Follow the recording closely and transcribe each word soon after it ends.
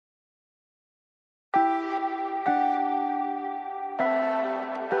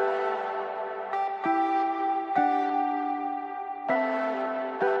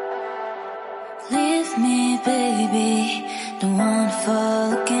don't wanna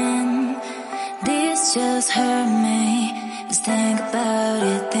fall again. This just hurt me. Just think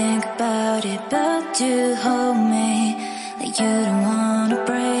about it, but you hold me like you don't wanna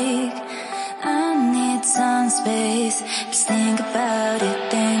break. I need some space. Just think about it,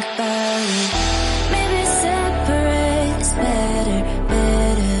 maybe separate is better,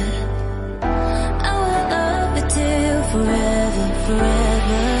 better. I will love you till forever,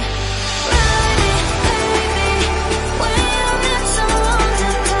 forever.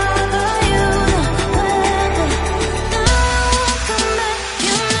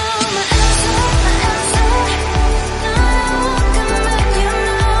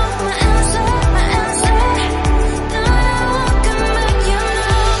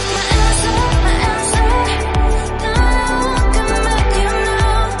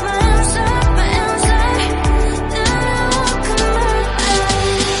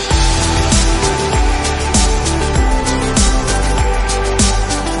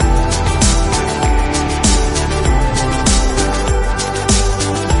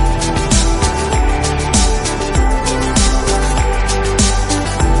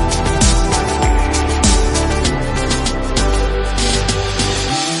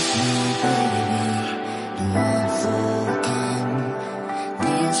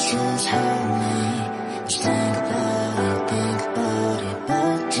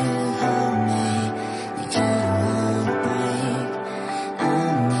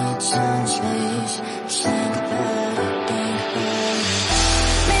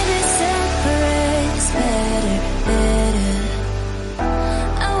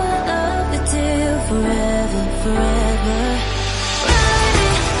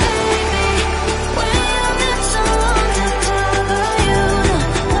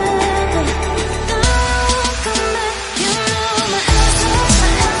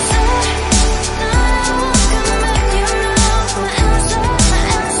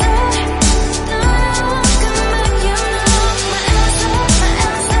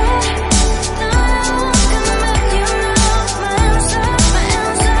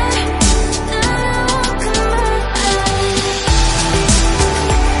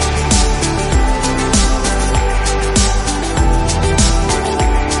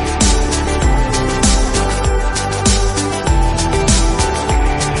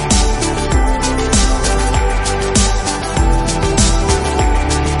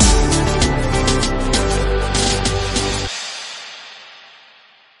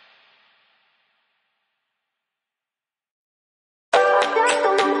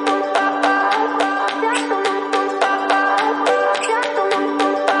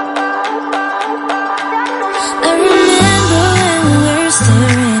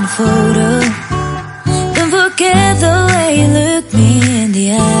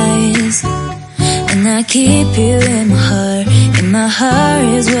 Keep you in my heart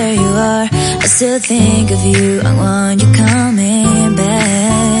is where you are. I still think of you, I want you coming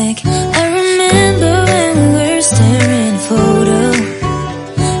back. I remember when we were staring a photo.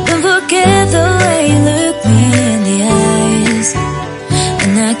 Don't forget the way you look me in the eyes.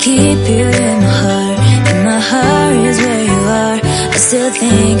 And I keep you in my heart is where you are. I still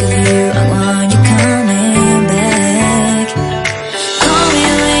think of you, I want you coming back. Call me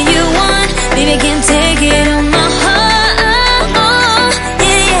when you want, baby, I can take it on my heart,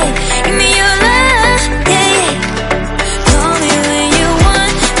 yeah, yeah. Give me your love, yeah, yeah. Call me when you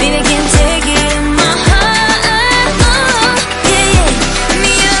want, baby, I can take it on my heart, yeah, yeah. Give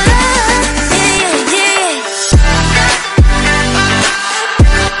me your love, yeah, yeah, yeah.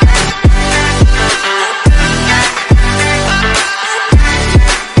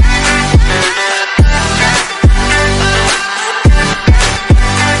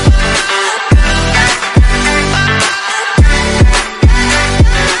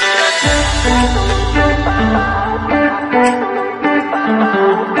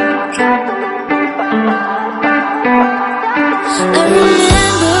 I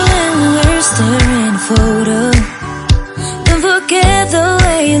remember when we were staring a photo. Don't forget the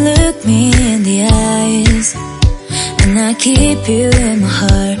way you look me in the eyes. And I keep you in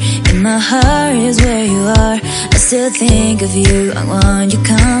my heart is where you are. I still think of you, I want you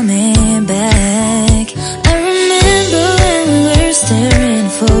coming back. I remember when we were staring a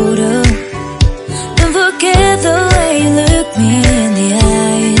photo. Don't forget the way you look me in the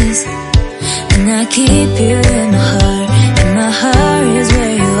eyes. And I keep you in my heart is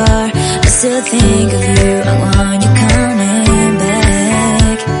where you are. I still think of you, I want you coming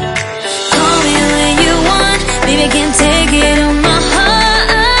back. Call me when you want, baby, I can take it on my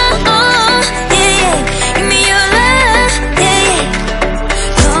heart, yeah, yeah. Give me your love, yeah, yeah.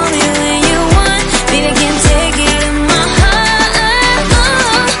 Call me when you want, baby, I can take it on my heart.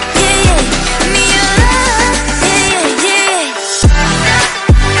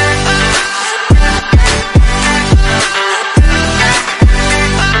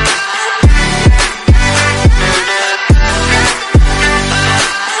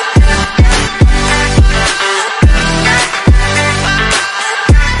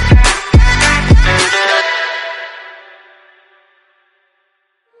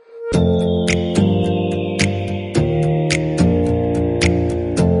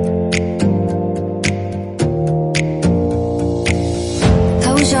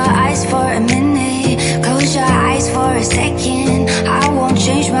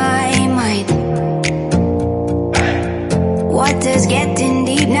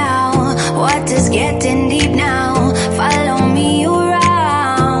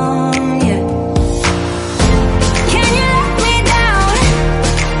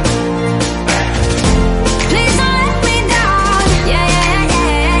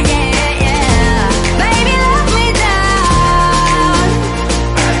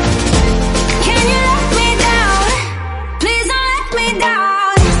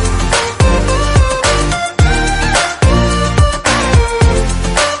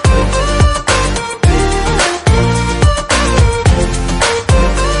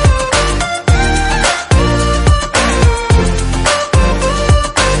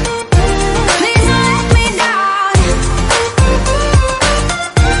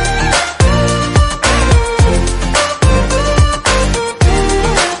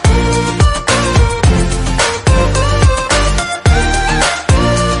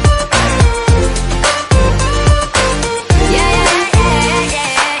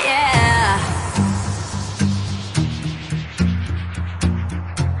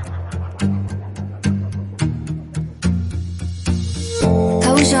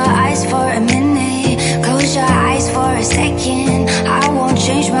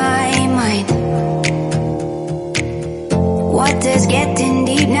 getting